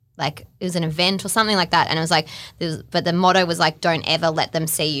when like it was an event or something like that, and it was like, but the motto was like, don't ever let them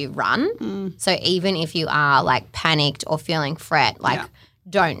see you run. So even if you are like panicked or feeling fret, like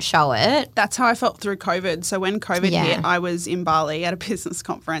don't show it. That's how I felt through COVID. So when COVID hit, I was in Bali at a business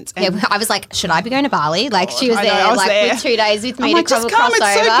conference. And I was like, should I be going to Bali? Like she was I know, there, I was like there. with 2 days with me I'm to like, cover just come, crossover.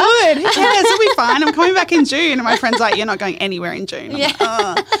 it's so good. Who cares? It'll be fine. I'm coming back in June. And my friend's like, you're not going anywhere in June.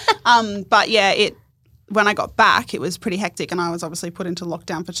 I'm like, but yeah, when I got back, it was pretty hectic, and I was obviously put into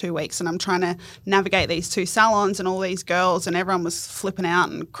lockdown for 2 weeks, and I'm trying to navigate these 2 salons and all these girls, and everyone was flipping out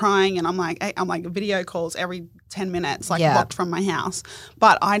and crying, and I'm like video calls every 10 minutes, like locked from my house.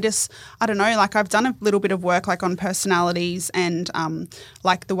 But I don't know, like I've done a little bit of work like on personalities and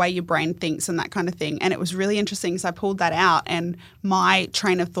like the way your brain thinks and that kind of thing. And it was really interesting because I pulled that out, and my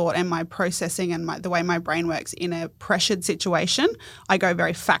train of thought and my processing and the way my brain works in a pressured situation, I go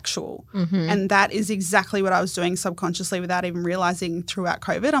very factual. And that is exactly what I was doing subconsciously without even realizing throughout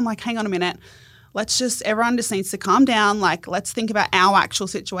COVID. I'm like, hang on a minute. Everyone just needs to calm down. Like, let's think about our actual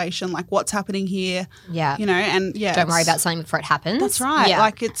situation, like what's happening here. Yeah. You know, and Don't worry about something before it happens. That's right. Yeah.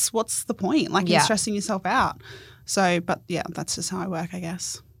 Like what's the point? Like you're stressing yourself out. So, but yeah, that's just how I work, I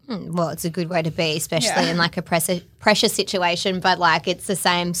guess. Well, it's a good way to be, especially in like a pressure situation. But like it's the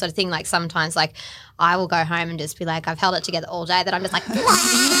same sort of thing. Like sometimes like I will go home and just be like, I've held it together all day, that I'm just like,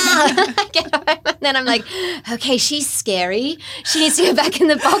 get home. And then I'm like, okay, she's scary. She needs to go back in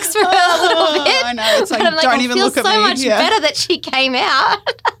the box for a little bit. I know. It's like, I'm like, don't even look at me. It feels so much better that she came out.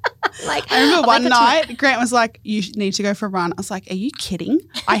 Like, I remember one night, Grant was like, you need to go for a run. I was like, are you kidding?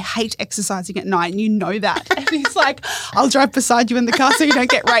 I hate exercising at night, and you know that. And he's like, I'll drive beside you in the car so you don't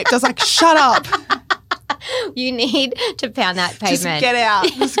get raped. I was like, shut up. You need to pound that pavement. Just get out.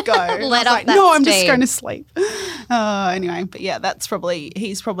 Just go. Let off like, that no, I'm steam. just going to sleep. Anyway, but yeah,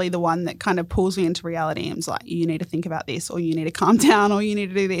 he's probably the one that kind of pulls me into reality and is like, you need to think about this, or you need to calm down, or you need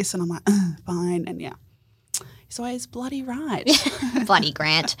to do this. And I'm like, fine. And yeah. He's always bloody right. Bloody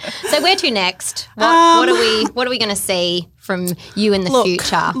Grant. So where to next? What are we going to see from you in the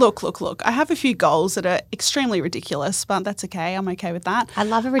future? Look. I have a few goals that are extremely ridiculous, but that's okay. I'm okay with that. I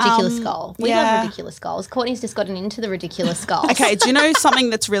love a ridiculous goal. We love ridiculous goals. Courtney's just gotten into the ridiculous goals. Okay, do you know something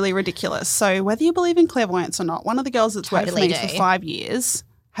that's really ridiculous? So whether you believe in clairvoyance or not, one of the girls that's worked for me for 5 years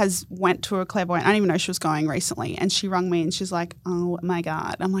went to a clairvoyant. I didn't even know she was going recently, and she rung me and she's like, oh my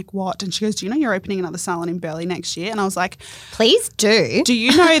God. I'm like, what? And she goes, do you know you're opening another salon in Burleigh next year? And I was like, please do. Do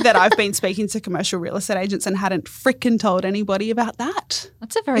you know that I've been speaking to commercial real estate agents and hadn't frickin' told anybody about that?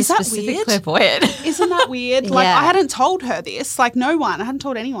 That's a very specific clairvoyant. Isn't that weird? Like I hadn't told her this, like no one. I hadn't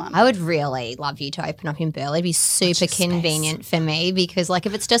told anyone. I would really love you to open up in Burleigh. It'd be super convenient for me, because like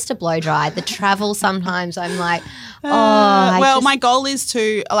if it's just a blow dry, the travel sometimes I'm like, my goal is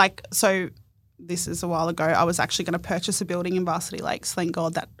to this is a while ago. I was actually going to purchase a building in Varsity Lakes. Thank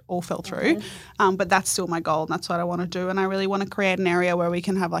God that all fell through. But that's still my goal, and that's what I want to do. And I really want to create an area where we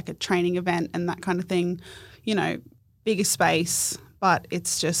can have like a training event and that kind of thing, you know, bigger space. But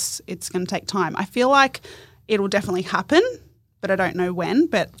it's going to take time. I feel like it'll definitely happen, but I don't know when.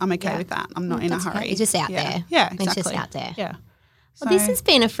 But I'm okay with that. I'm not in a hurry. Okay. It's just out there. Yeah, exactly. It's just out there. Yeah. Well, this has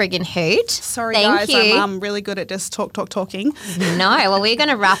been a friggin' hoot. Sorry, Thank guys. you. I'm really good at just talking. No, well, we're going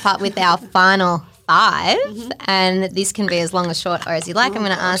to wrap up with our final 5, and this can be as long, as short, or as you like. I'm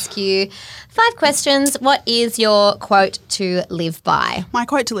going to ask you 5 questions. What is your quote to live by? My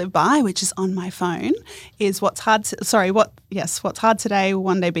quote to live by, which is on my phone, is what's hard today will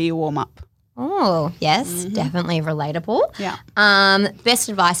one day be your warm up. Oh, yes, definitely relatable. Yeah. Best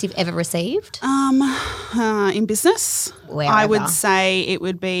advice you've ever received? In business, Wherever. I would say it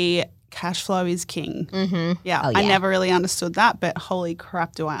would be cash flow is king. Mm-hmm. Yeah, Oh, I yeah. never really understood that, but holy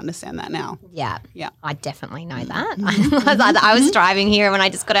crap, do I understand that now? Yeah. Yeah. I definitely know that. I was driving here when I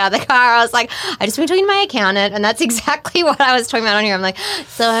just got out of the car. I was like, I just been talking to my accountant, and that's exactly what I was talking about on here. I'm like,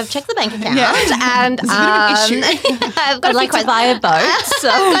 so I've checked the bank account, and It's a bit of an issue. I've got I'd like to buy a boat. So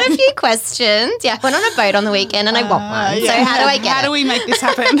I've got a few questions. Yeah, I went on a boat on the weekend and I want one. So how do I get How it? do we make this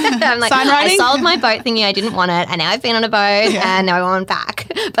happen? I'm like, Sign I writing? sold my boat thingy, I didn't want it, and now I've been on a boat, and now I want it back.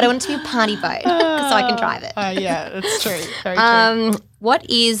 But I want it to be a party boat so I can drive it. Yeah, that's true. Very true. What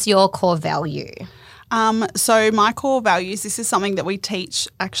is your core value? So my core values, this is something that we teach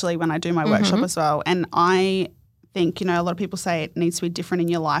actually when I do my workshop as well. And I think, a lot of people say it needs to be different in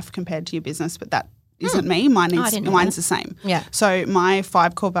your life compared to your business, but that isn't me. Mine's the same. Yeah. So my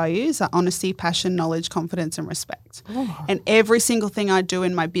 5 core values are honesty, passion, knowledge, confidence, and respect. And every single thing I do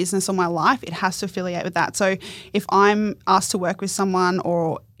in my business or my life, it has to affiliate with that. So if I'm asked to work with someone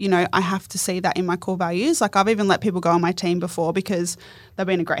or, I have to see that in my core values. Like I've even let people go on my team before because they've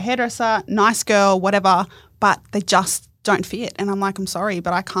been a great hairdresser, nice girl, whatever, but they just don't fit. And I'm like, I'm sorry,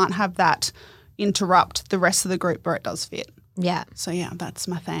 but I can't have that interrupt the rest of the group where it does fit. Yeah. So yeah, that's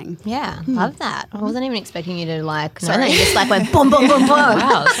my thing. Yeah, love that. I wasn't even expecting you to no, you just like went boom, boom, boom, boom.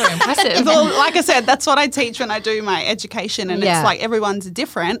 wow, it's very impressive. Well, like I said, that's what I teach when I do my education, and Yeah. it's like everyone's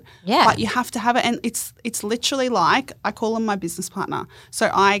different. Yeah. But you have to have it, and it's literally like I call them my business partner. So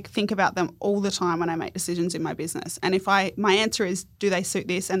I think about them all the time when I make decisions in my business. And if my answer is, do they suit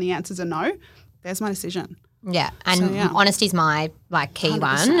this, and the answers are no, there's my decision. Yeah, and yeah. honesty's my key 100%,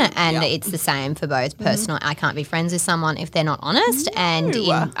 one, and yeah. it's the same for both personal. I can't be friends with someone if they're not honest, and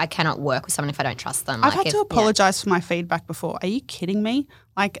I cannot work with someone if I don't trust them. I've had to apologise for my feedback before. Are you kidding me?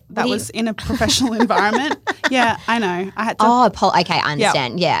 Like that was in a professional environment. Yeah, I know. I had to. Oh, okay, I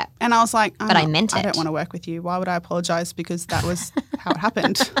understand. Yeah. And I was like, But I meant I it. don't want to work with you. Why would I apologise? Because that was how it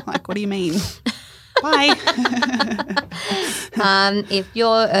happened. Like, what do you mean? Bye. If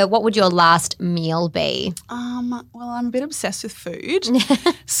you're, what would your last meal be? Well, I'm a bit obsessed with food.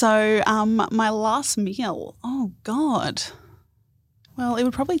 So my last meal, oh God. Well, it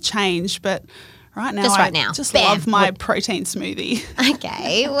would probably change, but right now I just Bam. love my protein smoothie.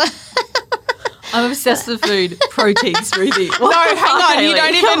 Okay. I'm obsessed with food. Protein smoothie. No, hang on. You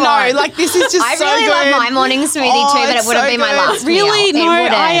don't even know. Like, this is just I so really good. love my morning smoothie too, but it it's wouldn't so be my good. last meal. Really? It No,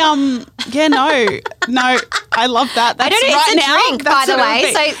 wouldn't. No, I love that. That's I don't know. right It's a now. drink, by That's the what way.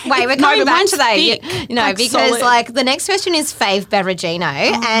 it'll be. So wait, we're No, coming but back mine's to that. thick, Because solid. like the next question is fave beveragino,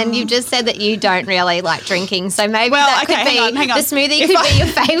 and you just said that you don't really like drinking, so maybe that could be hang on. the smoothie If could I- be your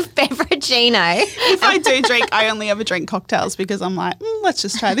fave beveragino. If I do drink, I only ever drink cocktails because I'm like, let's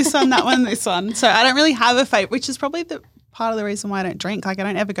just try this one, that one, this one. So I don't really have a favourite, which is probably the part of the reason why I don't drink. Like I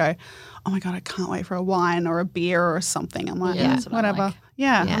don't ever go, oh my God, I can't wait for a wine or a beer or something. I'm like, Yeah, that's what I whatever. like.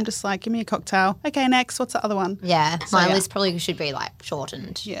 Yeah, Yeah. I'm just like, give me a cocktail. Okay, next. What's the other one? Yeah, my yeah. list probably should be like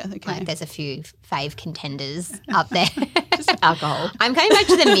shortened. Yeah, okay. Like there's a few fave contenders up there. Alcohol. I'm coming back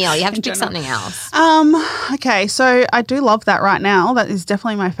to the meal. You have to pick something else. Okay, so I do love that right now. That is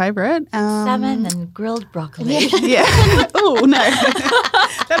definitely my favourite. Salmon and grilled broccoli. Yeah. Oh, no.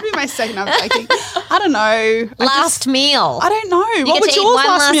 That'd be my second I'm taking. I don't know. Last meal. I don't know. You What get would to eat yours one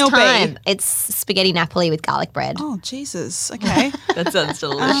last meal time. be? It's spaghetti Napoli with garlic bread. Oh, Jesus. Okay. That sounds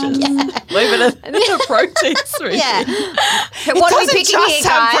delicious. Leave it in a protein smoothie. Yeah. It What are we doesn't picking just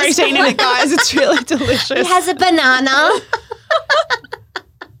here, have guys? protein in it, guys. It's really delicious. It has a banana.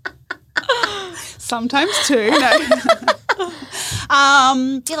 Sometimes two. No.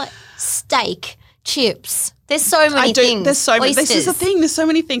 Do you like steak, chips? There's so many I do. things. There's so many. This is the Oysters. thing. There's so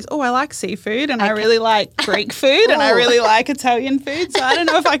many things. Oh, I like seafood, and I really like Greek food, and I Ooh. really like Italian food. So I don't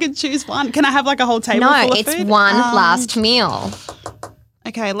know if I could choose one. Can I have like a whole table No, full of it's food? one last meal.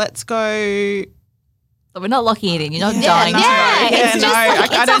 Okay, let's go. But we're not locking it in. You're not Yeah, dying no, to know. it's just like- I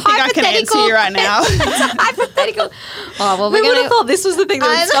it's don't a think I can answer you right now. It's a hypothetical. Oh, well, We we're would going have thought this was the thing that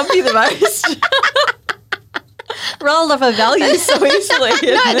would stump you the most. Rolled off a value so easily.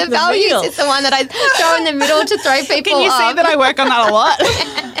 No, the values is the one that I throw in the middle to throw people Can you see off. that I work on that a lot?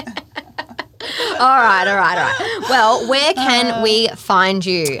 All right. Well, where can we find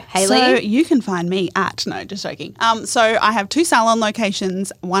you, Hayley? So you can find me at, no, just joking. So I have 2 salon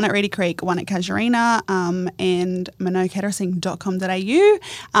locations, one at Reedy Creek, one at Casuarina, and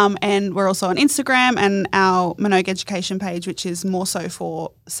minoguehairdressing.com.au. And we're also on Instagram and our Minogue Education page, which is more so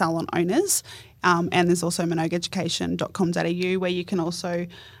for salon owners. And there's also minogueeducation.com.au where you can also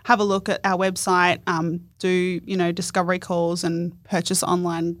have a look at our website, do, discovery calls and purchase the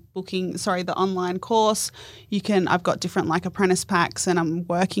online course. I've got different apprentice packs, and I'm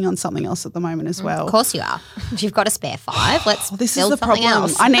working on something else at the moment as well. Of course you are. If you've got a spare 5, let's this build is the something problem.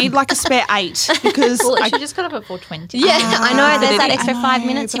 else. I need a spare 8 because She just got up at 4:20. Yeah, I know. There's that extra 5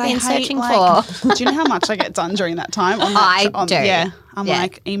 minutes you've been searching for. Do you know how much I get done during that time? I do. Yeah. I'm Yeah.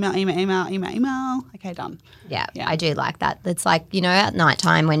 email. Okay, done. Yeah, Yeah. I do like that. It's at night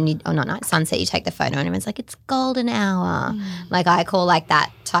time sunset, you take the photo and everyone's like, it's golden hour. I call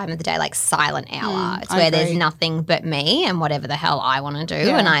that time of the day silent hour. It's I where there's agree. nothing but me and whatever the hell I want to do.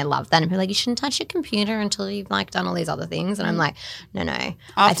 Yeah. And I love that. And people are you shouldn't touch your computer until you've done all these other things. And I'm like, no. I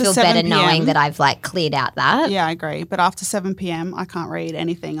After feel 7 better knowing PM. that I've cleared out that. Yeah, I agree. But after 7 p.m, I can't read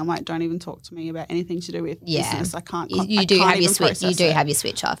anything. I'm don't even talk to me about anything to do with business. I can't. You I do can't have your even switch. You process do it. have your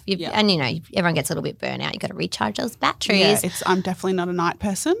switch off. And everyone gets a little bit burnt out. You've got to recharge those batteries. Yeah, I'm definitely not a night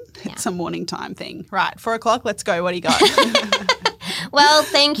person. It's a morning time thing. Right, 4 o'clock. Let's go. What do you got? Well,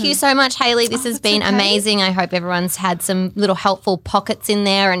 thank you so much, Hayley. This has been amazing. I hope everyone's had some little helpful pockets in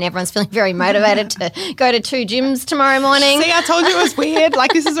there and everyone's feeling very motivated to go to 2 gyms tomorrow morning. See, I told you it was weird.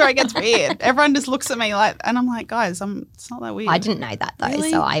 This is where it gets weird. Everyone just looks at me and I'm like, guys, it's not that weird. I didn't know that though,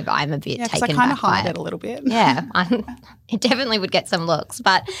 Really? so I'm a bit Yeah, because taken I kind of back by hide it. it a little bit. Yeah, it definitely would get some looks.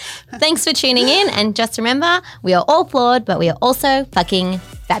 But thanks for tuning in. And just remember, we are all flawed, but we are also fucking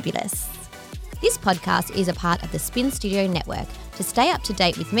fabulous. This podcast is a part of the Spin Studio Network. To stay up to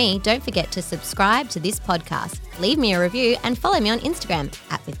date with me, don't forget to subscribe to this podcast, leave me a review, and follow me on Instagram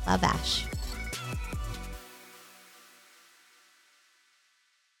 @WithLoveAsh.